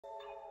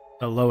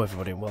Hello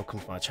everybody and welcome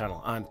to my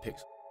channel. I'm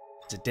Pixel.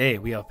 Today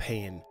we are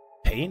playing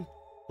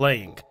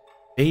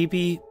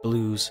Baby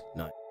Blues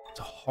Night.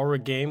 It's a horror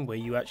game where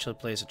you actually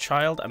play as a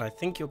child, and I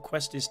think your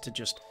quest is to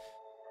just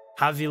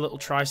have your little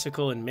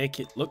tricycle and make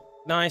it look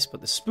nice, but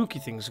the spooky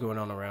things going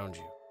on around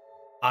you.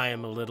 I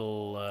am a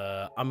little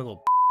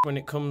when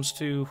it comes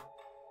to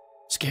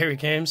scary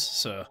games,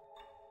 so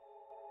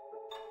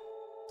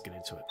let's get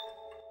into it.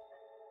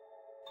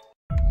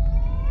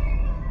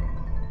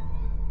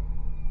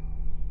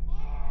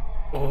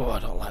 Oh, I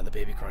don't like the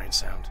baby crying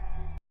sound.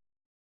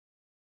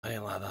 I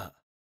didn't like that.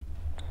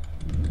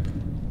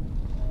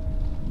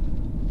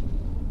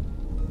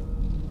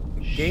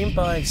 Game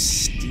by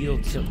Steel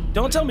Kill.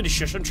 Don't tell me to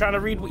shush, I'm trying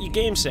to read what your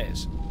game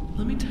says.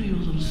 Let me tell you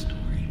a little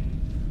story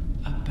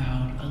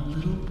about a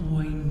little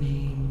boy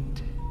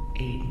named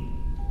Aiden.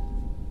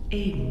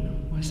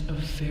 Aiden was a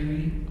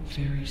very,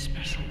 very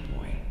special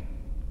boy.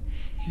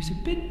 He was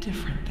a bit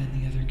different than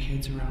the other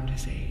kids around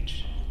his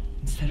age.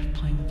 Instead of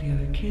playing with the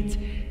other kids,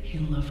 he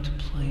loved to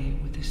play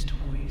with his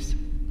toys.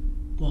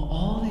 While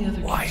all the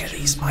other Why kids are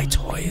these my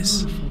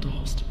toys? Beautiful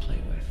dolls to play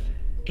with.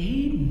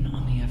 Aiden,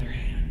 on the other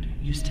hand,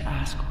 used to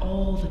ask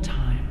all the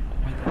time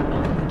why the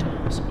ugly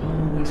dolls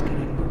always get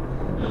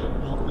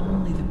ignored, while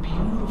only the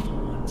beautiful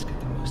ones get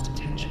the most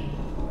attention.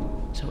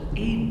 So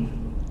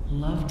Aiden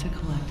loved to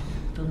collect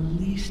the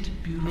least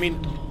beautiful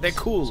dolls. They're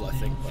cool, I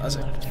think, but as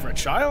for a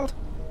child?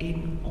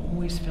 Aiden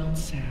always felt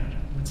sad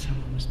when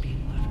someone was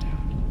being left out.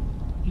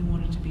 He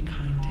wanted to be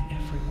kind to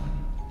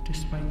everyone,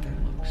 despite their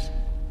looks.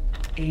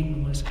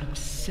 Aiden was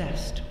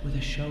obsessed with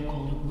a show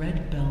called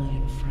Red Belly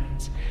and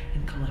Friends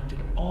and collected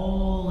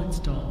all its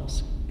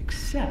dolls,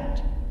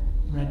 except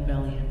Red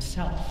Belly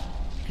himself,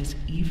 because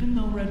even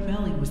though Red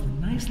Belly was the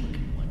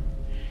nice-looking one,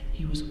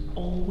 he was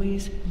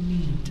always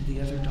mean to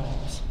the other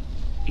dolls.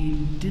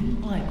 Aiden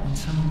didn't like when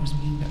someone was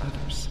mean to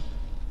others.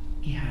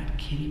 He had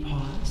Kitty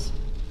Paws,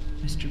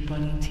 Mr.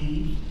 Bunny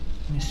Teeth,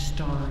 Miss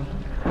Starry,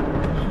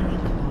 Honey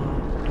Claw,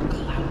 and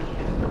Cloudy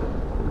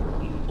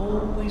Head. He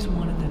always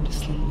wanted them to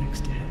sleep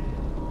next to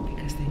him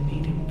because they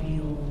made him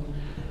feel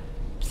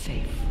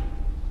safe.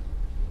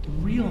 The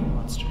real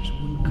monsters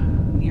wouldn't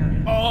come near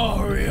him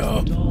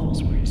because the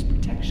dolls were his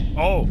protection.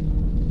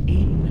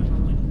 Aiden never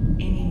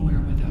went anywhere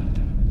without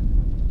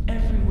them.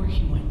 Everywhere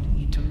he went,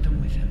 he took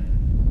them with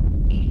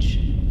him. Each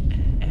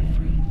and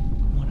every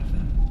one of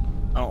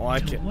them. I don't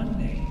like Until it. One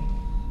day,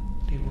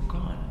 they were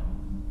gone.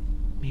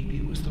 Maybe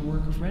it was the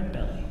work of Red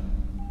Belly,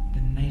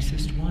 the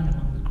nicest one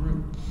among the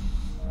group.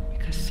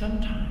 Because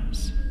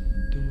sometimes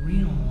the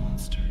real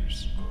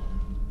monsters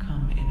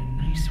come in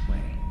a nice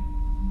way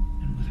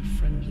and with a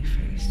friendly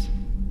face.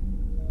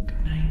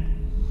 Good night.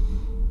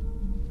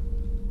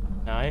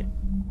 Night.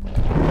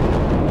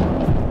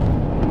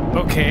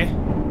 Okay.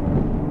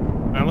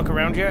 Can I look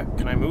around yet?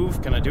 Can I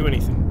move? Can I do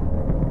anything?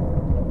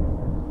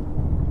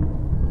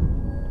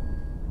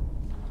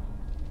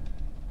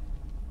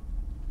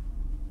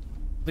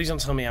 Please don't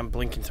tell me I'm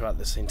blinking throughout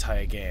this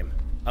entire game.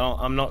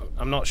 I'm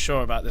not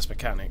sure about this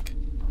mechanic.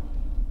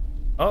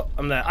 Oh,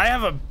 I'm there. I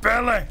have a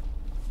belly!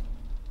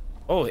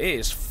 Oh, it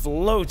is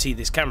floaty,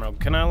 this camera.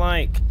 Can I,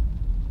 like,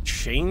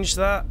 change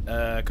that?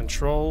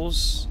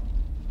 Controls?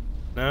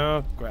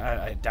 No?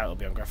 I doubt it'll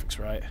be on graphics,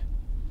 right?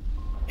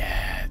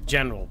 Yeah,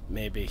 general,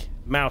 maybe.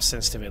 Mouse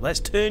sensitivity. Let's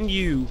turn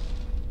you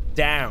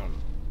down.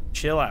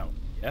 Chill out,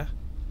 yeah?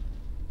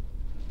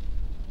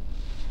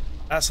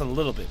 That's a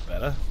little bit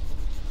better.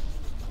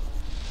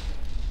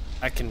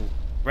 I can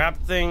grab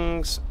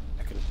things,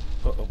 I can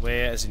put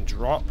away as in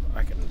drop,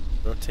 I can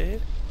rotate.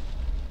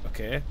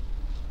 Okay.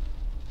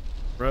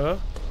 Bro.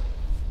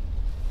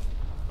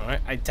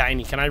 Alright,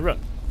 tiny, can I run?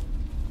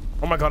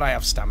 Oh my god, I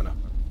have stamina.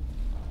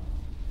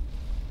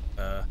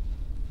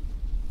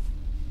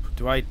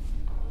 Do I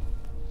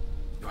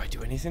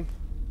do anything?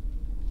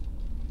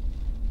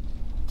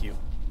 You.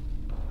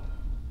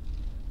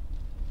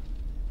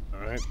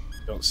 Alright,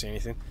 don't see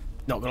anything.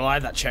 Not gonna lie,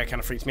 that chair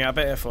kinda freaked me out a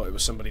bit. I thought it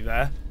was somebody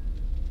there.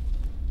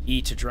 E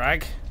to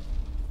drag.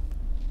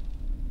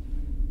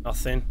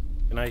 Nothing.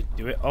 Can I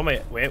do it? Oh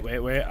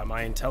wait. Am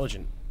I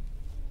intelligent?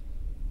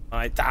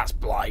 That's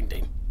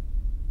blinding.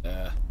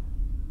 Can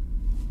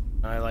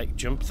I like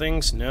jump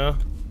things? No.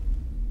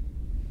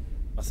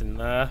 Nothing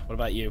there. What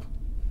about you?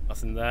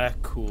 Nothing there.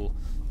 Cool.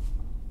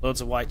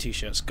 Loads of white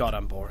t-shirts. God,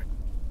 I'm boring.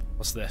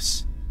 What's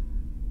this?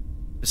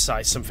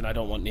 Besides something I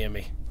don't want near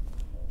me.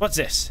 What's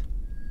this?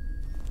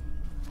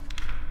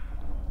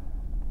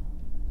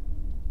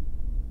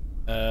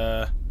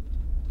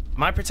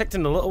 Am I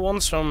protecting the little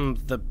ones from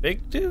the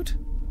big dude?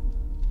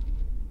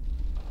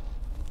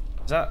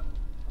 Is that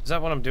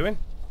what I'm doing?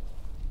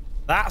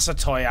 That's a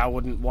toy I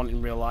wouldn't want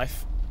in real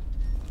life.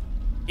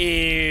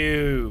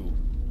 Ew.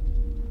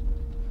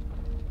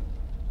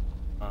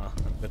 Ah,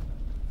 good.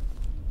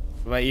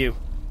 What about you?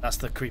 That's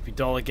the creepy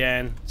doll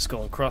again.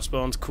 Skull and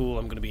crossbones. Cool.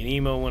 I'm gonna be an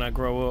emo when I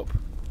grow up.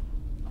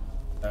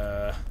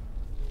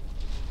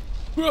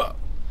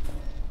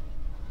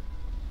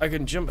 I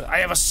can jump. I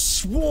have a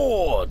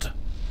sword.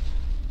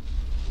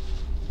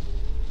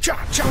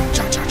 Cha cha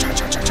cha cha cha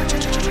cha cha cha cha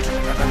cha cha cha cha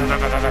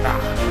cha cha cha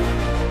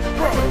cha.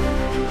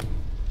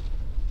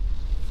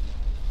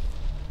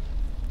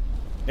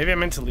 Maybe I'm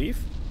meant to leave?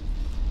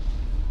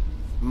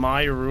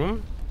 My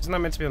room? Isn't that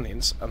meant to be on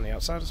the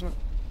outside or something?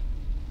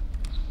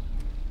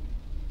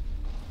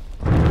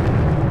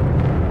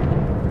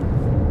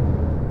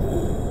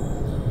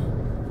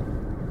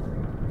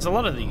 There's a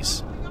lot of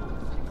these.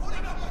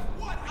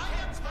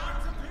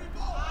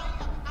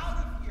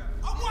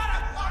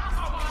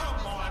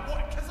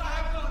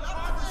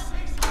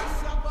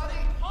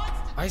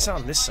 Why is it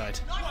on this side?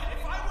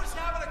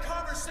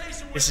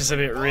 This is a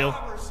bit real.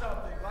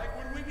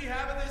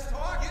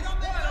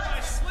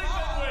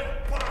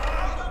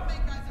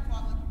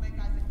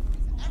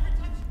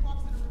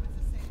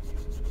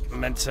 I'm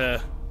meant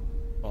to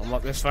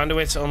unlock this. Find a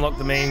way to unlock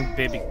the main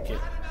baby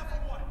kit.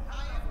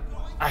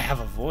 I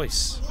have a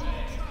voice.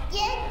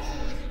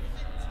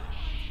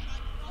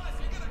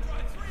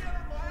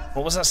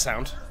 What was that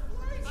sound?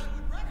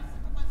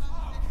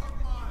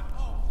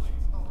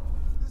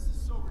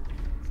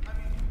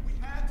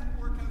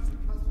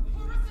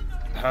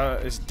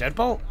 Is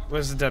deadbolt?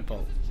 Where's the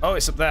deadbolt? Oh,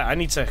 it's up there. I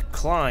need to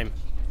climb.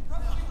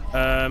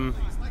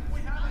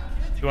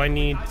 Do I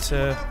need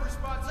to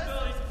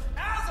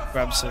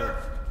grab some?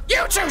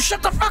 You two,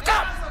 shut the fuck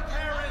up!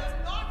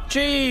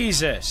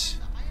 Jesus.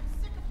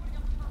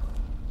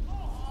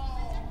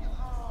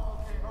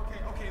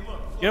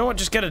 You know what?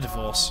 Just get a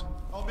divorce.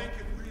 I'll make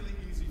it really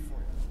easy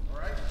for you,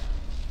 alright?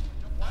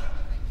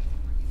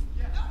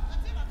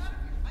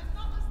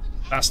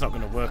 That's not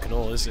going to work at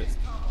all, is it?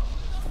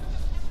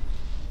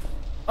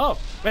 Oh,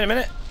 wait a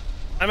minute.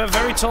 I'm a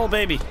very tall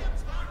baby.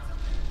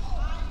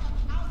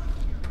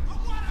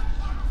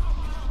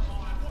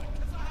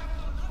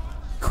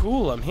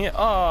 Cool, I'm here.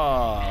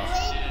 Oh,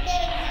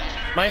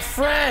 my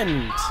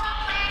friend.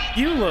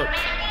 You look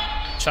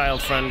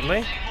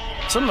child-friendly.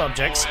 Some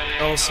objects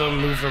also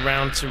move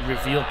around to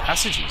reveal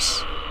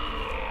passages.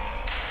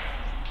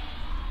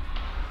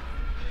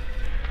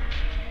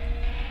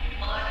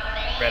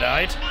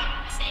 Red-eyed?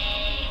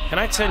 Can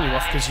I turn you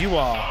off? Because you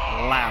are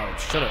loud.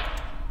 Shut up.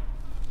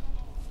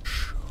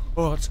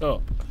 Shut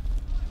up.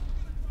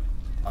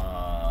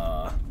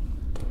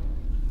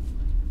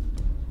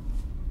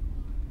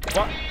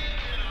 What?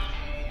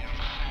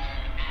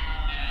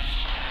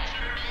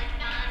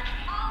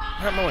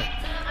 Out of my way.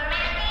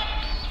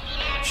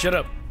 Shut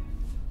up.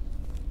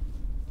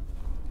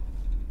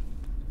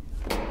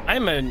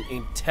 I'm an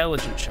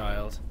intelligent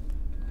child.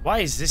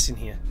 Why is this in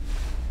here?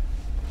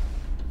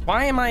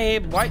 Why am I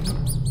able?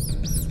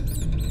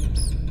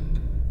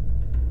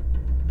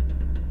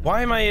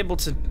 Why am I able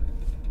to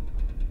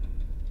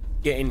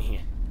get in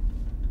here?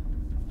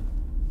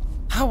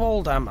 How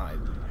old am I?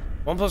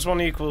 1 +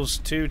 1 equals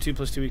 2. 2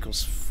 + 2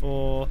 equals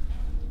 4.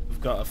 We've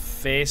got a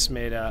face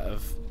made out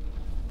of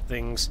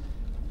things.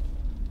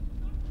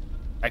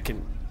 I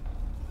can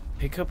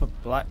pick up a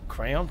black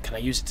crayon. Can I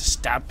use it to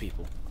stab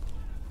people?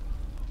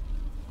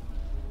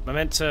 Am I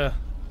meant to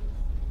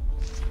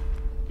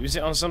use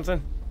it on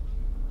something?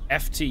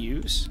 F to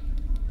use?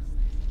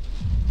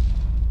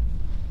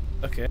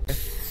 Okay.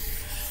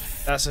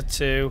 That's a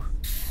 2.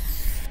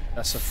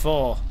 That's a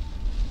 4.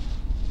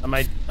 Am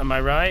I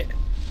right?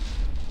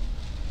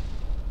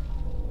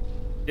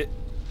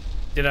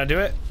 Did I do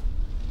it?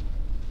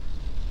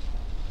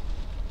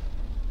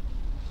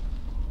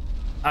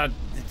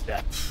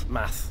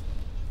 Math.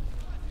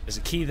 There's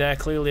a key there.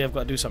 Clearly I've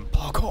got to do some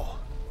parkour.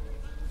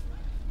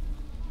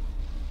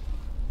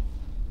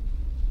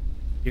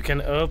 You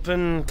can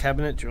open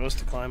cabinet drawers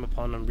to climb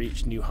upon and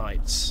reach new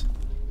heights.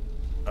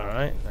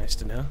 Alright, nice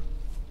to know.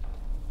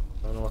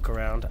 I'm gonna look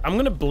around. I'm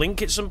gonna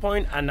blink at some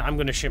point and I'm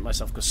gonna shit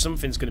myself because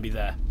something's gonna be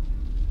there.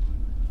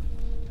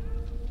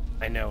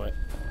 I know it.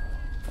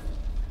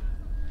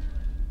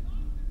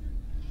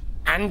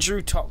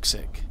 Andrew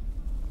Toxic.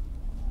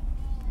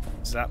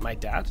 Is that my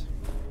dad?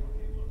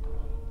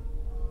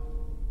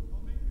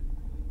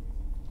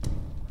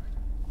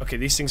 Okay,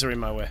 these things are in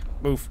my way.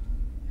 Move.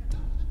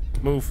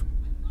 Move.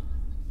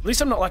 At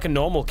least I'm not like a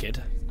normal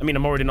kid. I mean,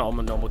 I'm already not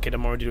a normal kid.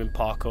 I'm already doing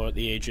parkour at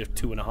the age of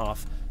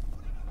 2.5.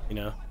 You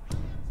know?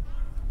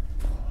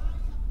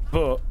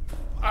 But...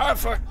 ah,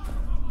 fuck!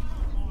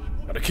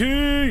 Got a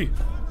key!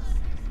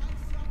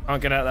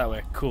 Can't get out that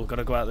way. Cool,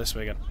 gotta go out this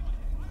way again.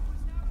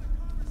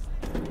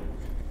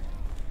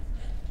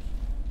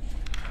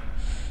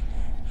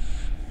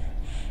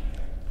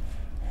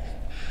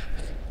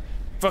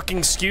 Fucking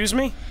excuse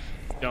me?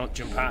 Don't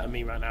jump out at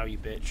me right now, you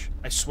bitch.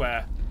 I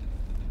swear.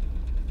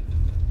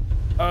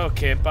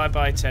 Okay,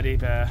 bye-bye, teddy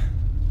bear.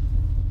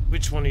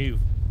 Which one of you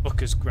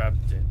fuckers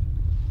grabbed it?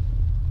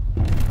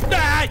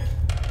 Ah!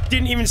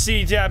 Didn't even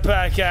see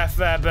Jetpack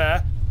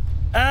bear.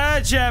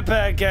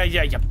 Jetpack,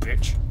 yeah, you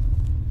bitch.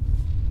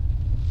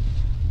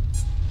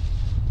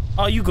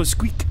 Oh, you go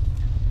squeak.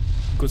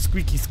 Go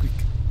squeaky squeak.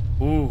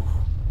 Ooh.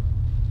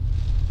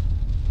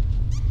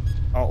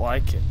 I don't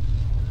like it.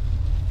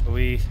 Are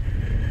we...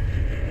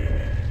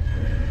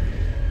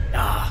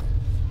 Nah.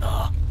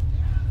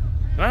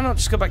 Can I not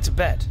just go back to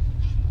bed?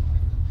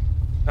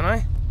 Can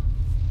I?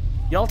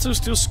 Y'all two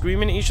still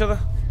screaming at each other?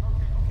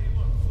 Okay,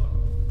 look.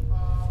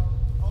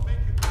 I'll make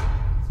it really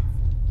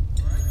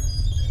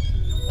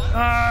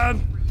I'm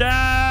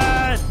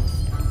dead!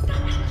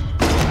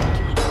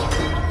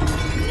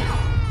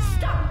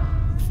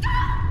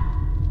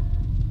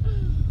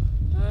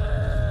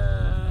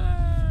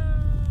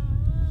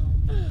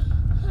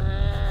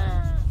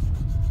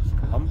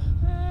 Mom?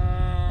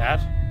 Dad?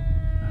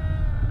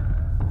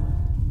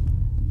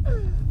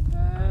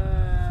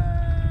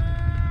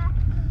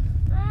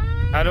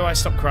 How do I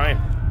stop crying?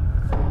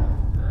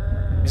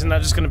 Isn't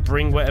that just gonna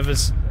bring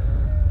whatever's...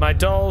 My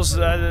dolls,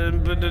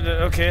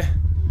 okay.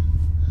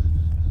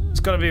 There's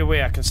gotta be a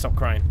way I can stop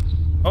crying.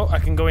 Oh, I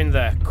can go in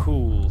there.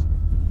 Cool.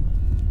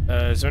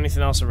 Is there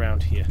anything else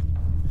around here?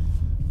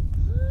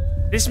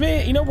 This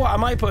may... You know what? I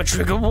might put a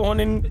trigger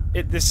warning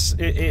in this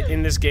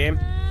game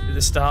at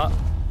the start.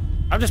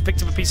 I've just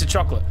picked up a piece of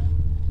chocolate.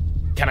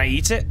 Can I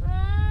eat it?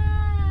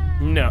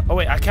 No. Oh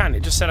wait, I can.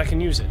 It just said I can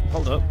use it.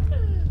 Hold up.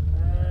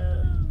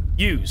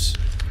 Use.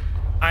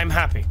 I'm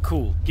happy.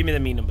 Cool. Give me the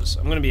meat numbers.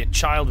 I'm gonna be a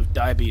child with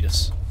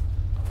diabetes.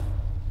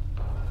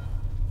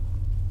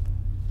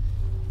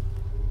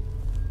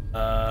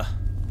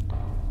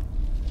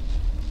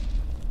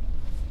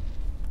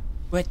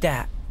 What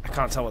that? I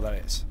can't tell what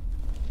that is.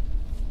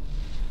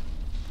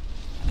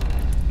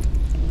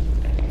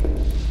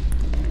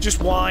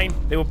 Just wine.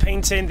 They were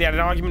painting. They had an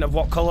argument of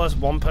what colours.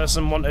 One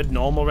person wanted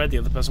normal red, the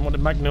other person wanted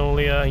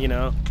magnolia, you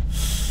know.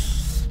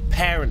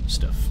 Parent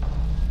stuff.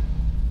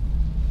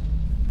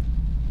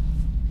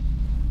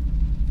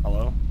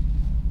 Hello?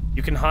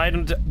 You can hide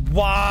under...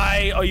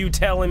 Why are you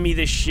telling me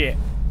this shit?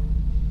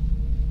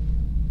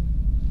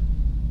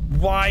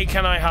 Why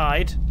can I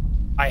hide?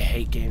 I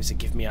hate games that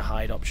give me a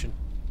hide option.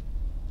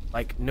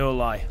 Like, no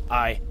lie.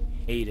 I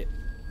hate it.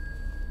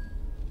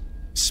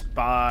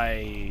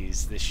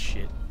 Despise this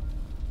shit.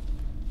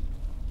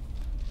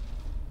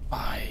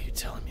 Why are you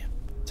telling me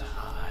to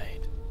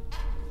hide?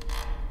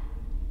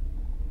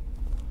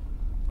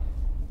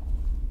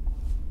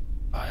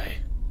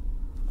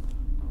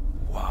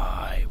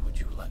 Why would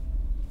you let...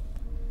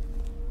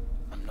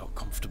 I'm not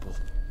comfortable.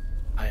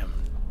 I am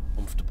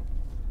comfortable.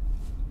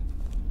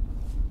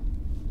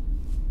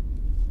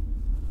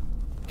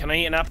 Can I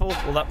eat an apple?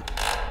 Will that...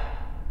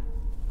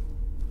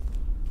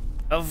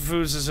 Health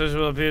foods as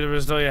will appear to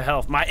restore your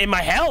health. In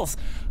my health?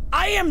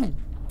 I am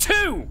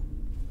 2!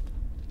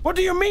 What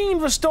do you mean,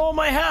 restore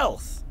my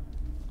health?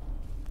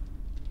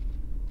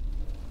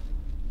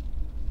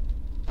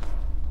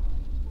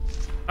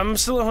 I'm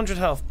still 100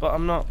 health, but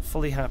I'm not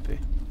fully happy.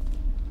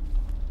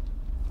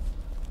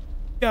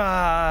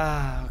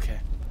 Ah, okay.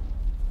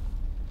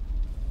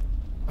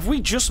 Have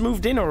we just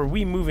moved in, or are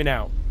we moving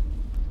out?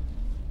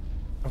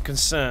 I'm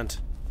concerned.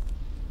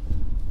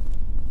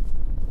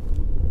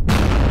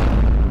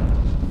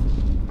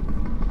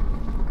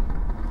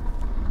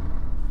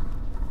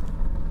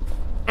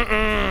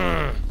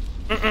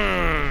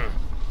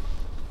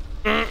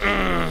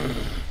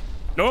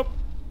 Nope.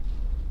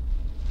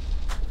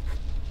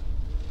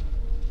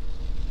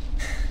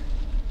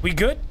 We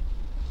good?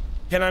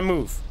 Can I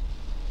move?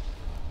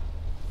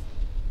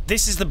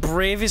 This is the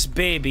bravest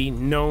baby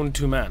known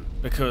to man,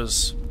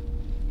 because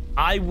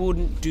I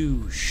wouldn't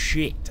do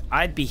shit.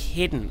 I'd be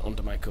hidden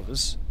under my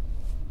covers,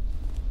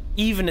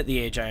 even at the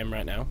age I am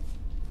right now.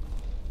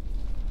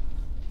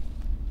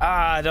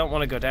 Ah, I don't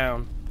want to go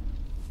down.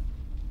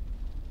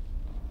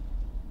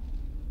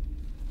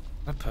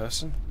 A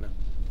person? No.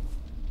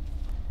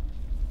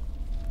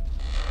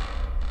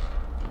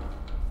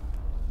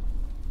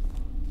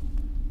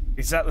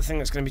 Is that the thing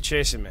that's going to be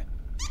chasing me?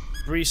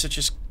 Research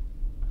is...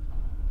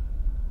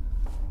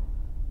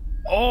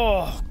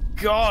 Oh,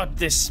 God,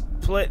 this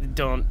plate...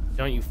 Don't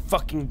you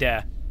fucking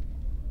dare.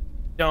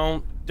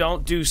 Don't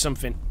do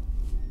something.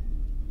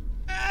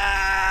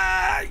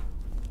 Ah!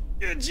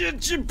 It's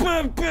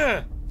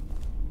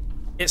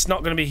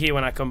not going to be here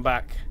when I come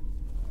back.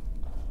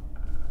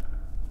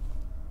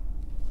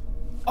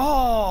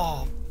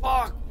 Oh,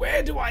 fuck.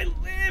 Where do I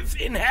live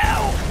in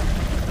hell?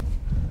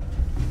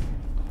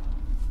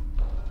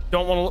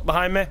 Don't want to look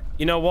behind me.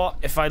 You know what?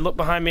 If I look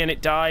behind me and it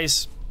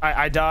dies,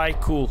 I die.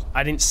 Cool.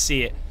 I didn't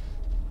see it.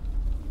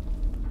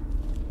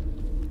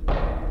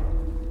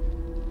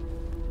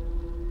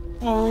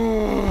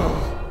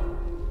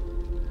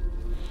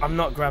 I'm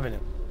not grabbing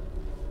it.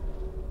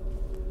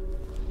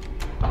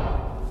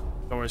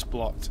 Door is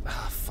blocked.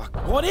 Ah, fuck.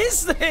 What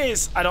is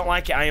this? I don't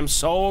like it. I am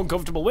so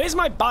uncomfortable. Where's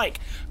my bike?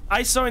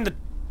 I saw in the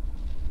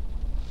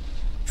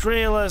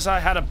trailers I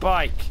had a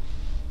bike.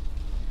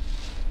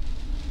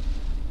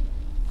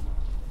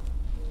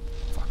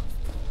 Fuck.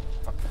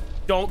 Fuck.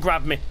 Don't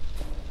grab me.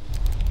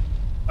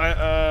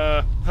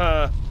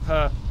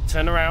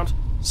 Turn around.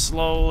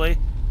 Slowly.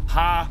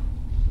 Ha.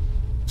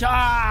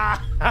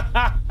 Ah!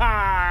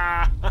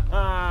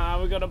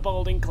 We got a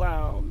balding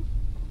clown.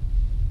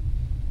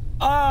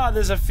 Ah,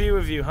 there's a few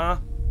of you, huh?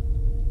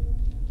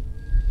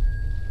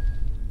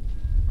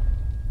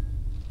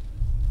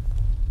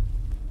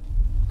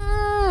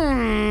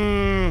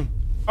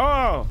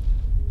 Oh.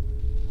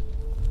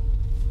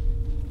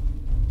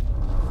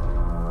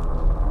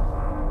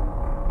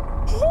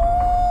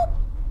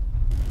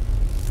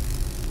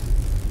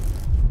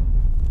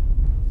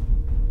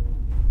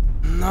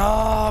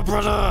 No,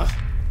 brother.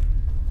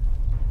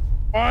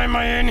 Why am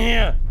I in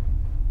here?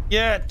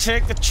 Yeah,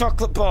 take the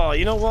chocolate bar.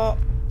 You know what?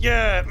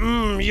 Yeah,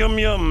 yum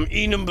yum.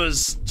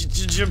 E-numbers.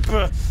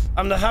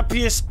 I'm the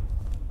happiest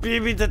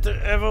baby that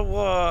there ever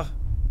was.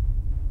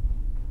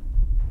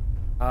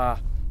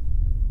 Fuck.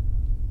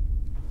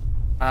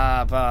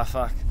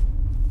 I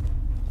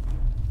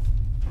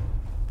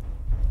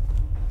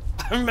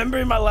remember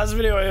in my last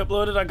video I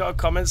uploaded, I got a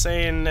comment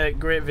saying,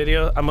 great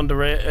video, I'm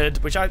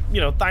underrated, which I,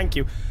 thank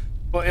you.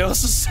 But it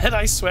also said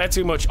I swear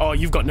too much. Oh,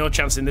 you've got no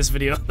chance in this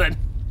video then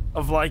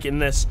of liking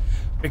this.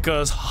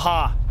 Because,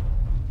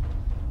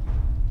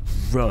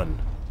 run.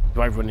 Do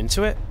I run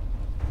into it?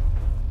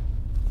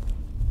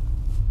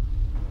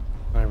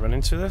 Can I run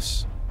into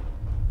this?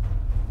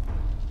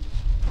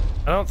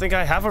 I don't think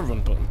I have a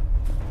run button.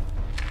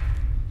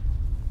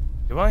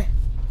 Do I?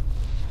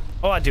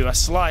 Oh, I do. I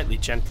slightly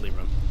gently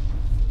run.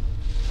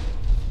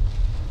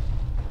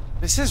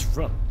 This is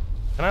run.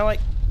 Can I, like...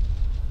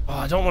 Oh,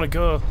 I don't want to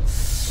go.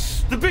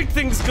 The big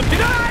thing's gonna be...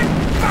 Ah!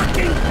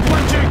 Fucking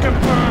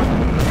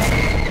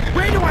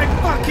where do I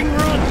fucking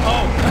run?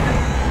 Oh.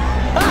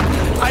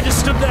 I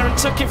just stood there and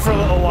took it for a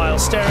little while,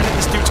 staring at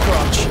this dude's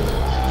crotch.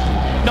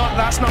 No,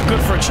 that's not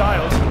good for a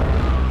child.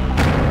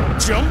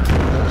 Jump?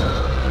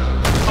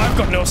 I've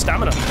got no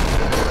stamina.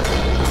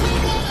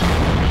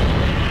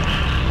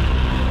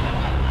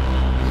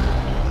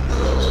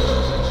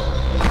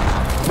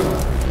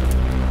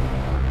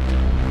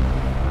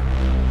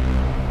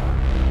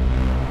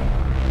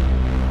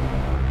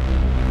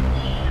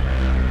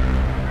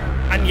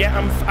 And yet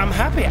I'm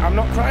happy. I'm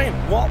not crying.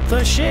 What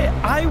the shit?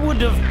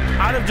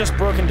 I'd have just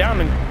broken down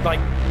and like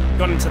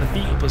gone into the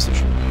fetal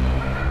position.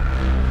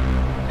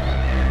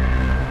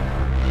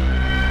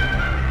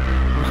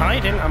 I'm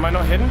hiding. Am I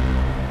not hidden?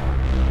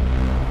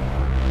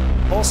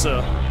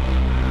 Also,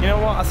 you know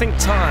what? I think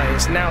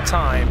it's now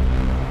time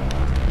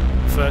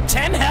for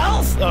 10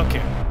 health.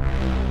 Okay.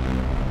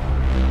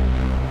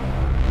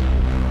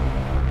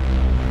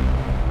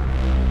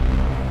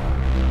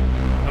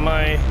 Am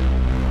I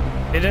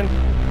hidden?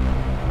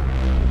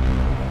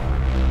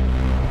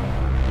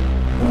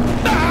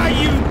 Ah,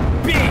 you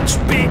bitch,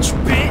 bitch,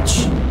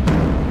 bitch!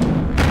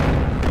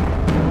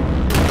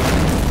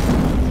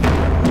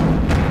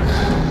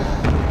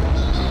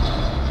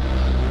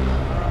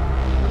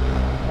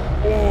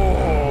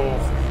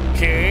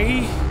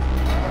 Okay.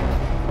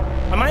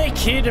 Am I a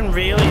kid and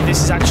really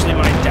this is actually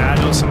my dad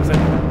or something?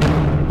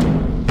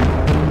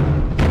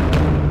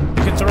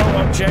 You can throw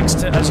objects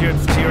to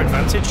your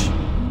advantage.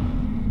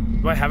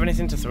 Do I have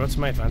anything to throw to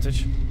my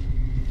advantage?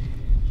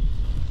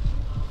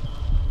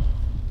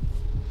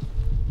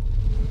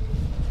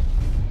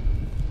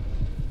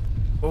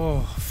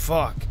 Oh,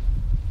 fuck.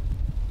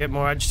 Get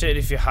more agitated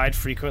if you hide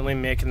frequently,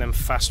 making them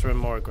faster and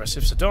more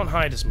aggressive. So don't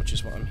hide as much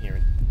as what I'm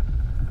hearing.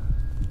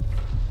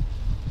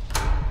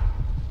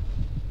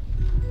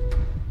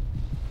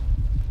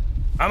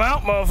 I'm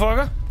out,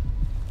 motherfucker.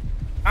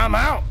 I'm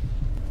out.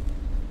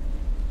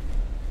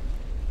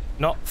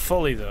 Not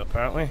fully, though,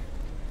 apparently.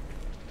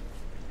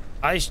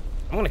 I'm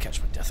gonna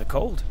catch my death of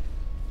cold.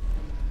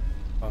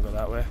 I'll go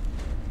that way.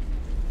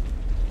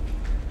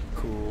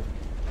 Cool.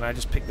 Can I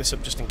just pick this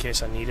up just in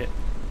case I need it?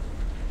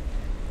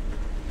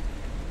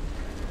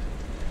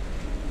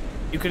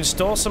 You can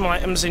store some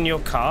items in your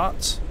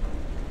cart.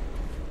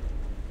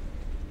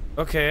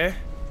 Okay.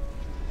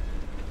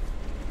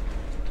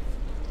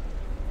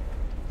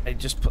 I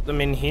just put them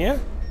in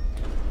here.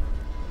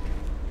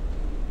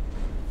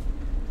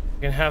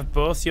 You can have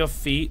both your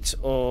feet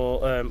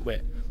or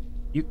wait.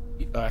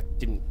 I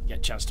didn't get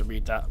a chance to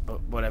read that,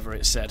 but whatever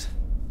it said.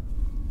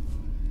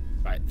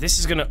 Right, this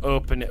is gonna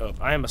open it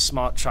up. I am a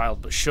smart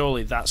child, but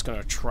surely that's gonna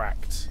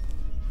attract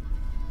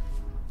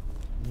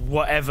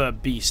whatever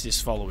beast is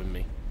following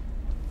me.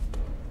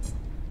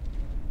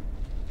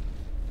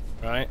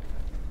 Right?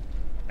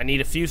 I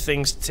need a few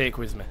things to take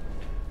with me.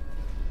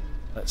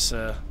 Let's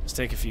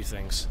take a few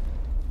things.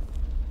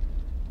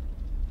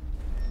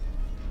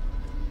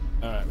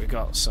 Alright, we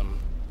got some.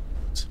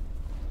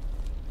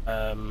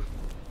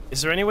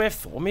 Is there anywhere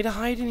for me to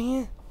hide in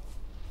here?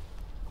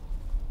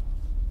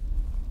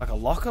 Like a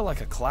locker, like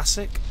a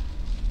classic?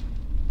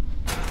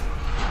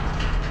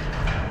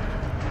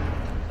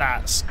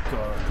 That's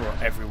gonna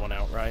brought everyone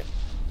out, right?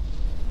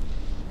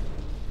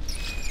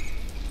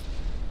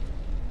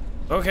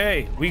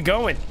 Okay, we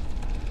going.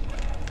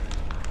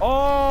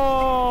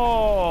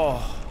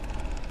 Oh!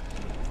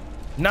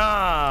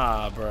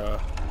 Nah, bro.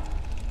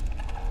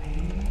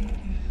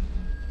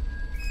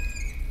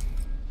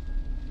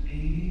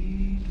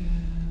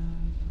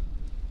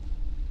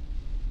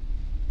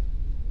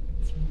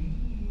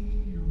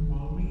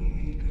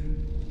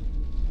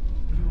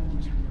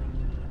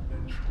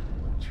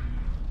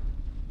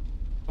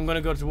 I'm gonna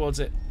go towards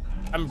it.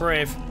 I'm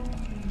brave.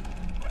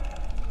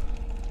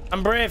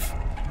 I'm brave.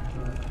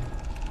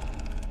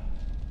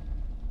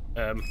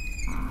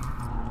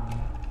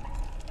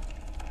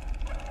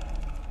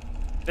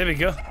 There we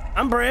go.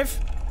 I'm brave.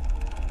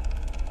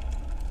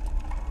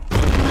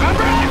 I'm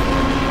brave!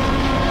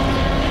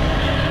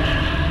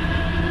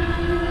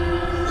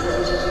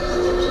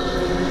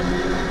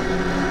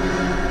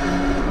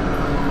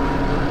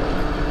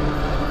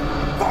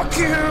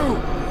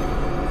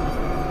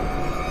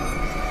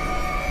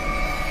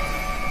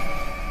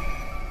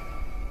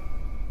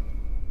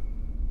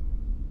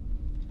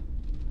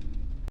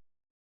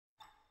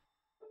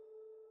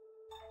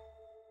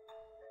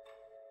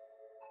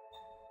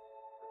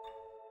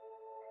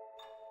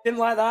 Didn't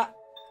like that.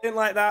 Didn't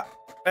like that.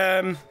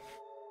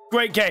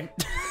 Great game.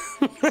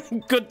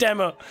 Good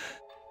demo.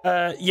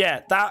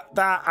 Yeah, that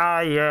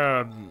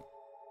I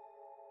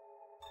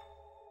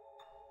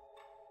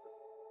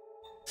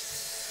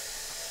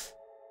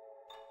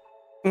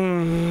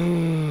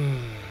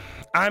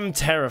I'm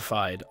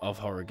terrified of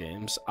horror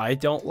games. I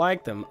don't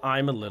like them.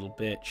 I'm a little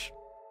bitch.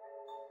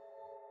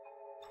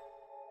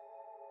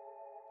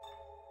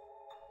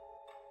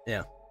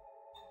 Yeah.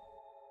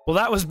 Well,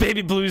 that was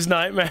Baby Blue's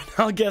Nightmare.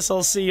 I guess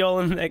I'll see y'all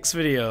in the next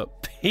video.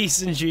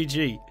 Peace and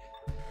GG.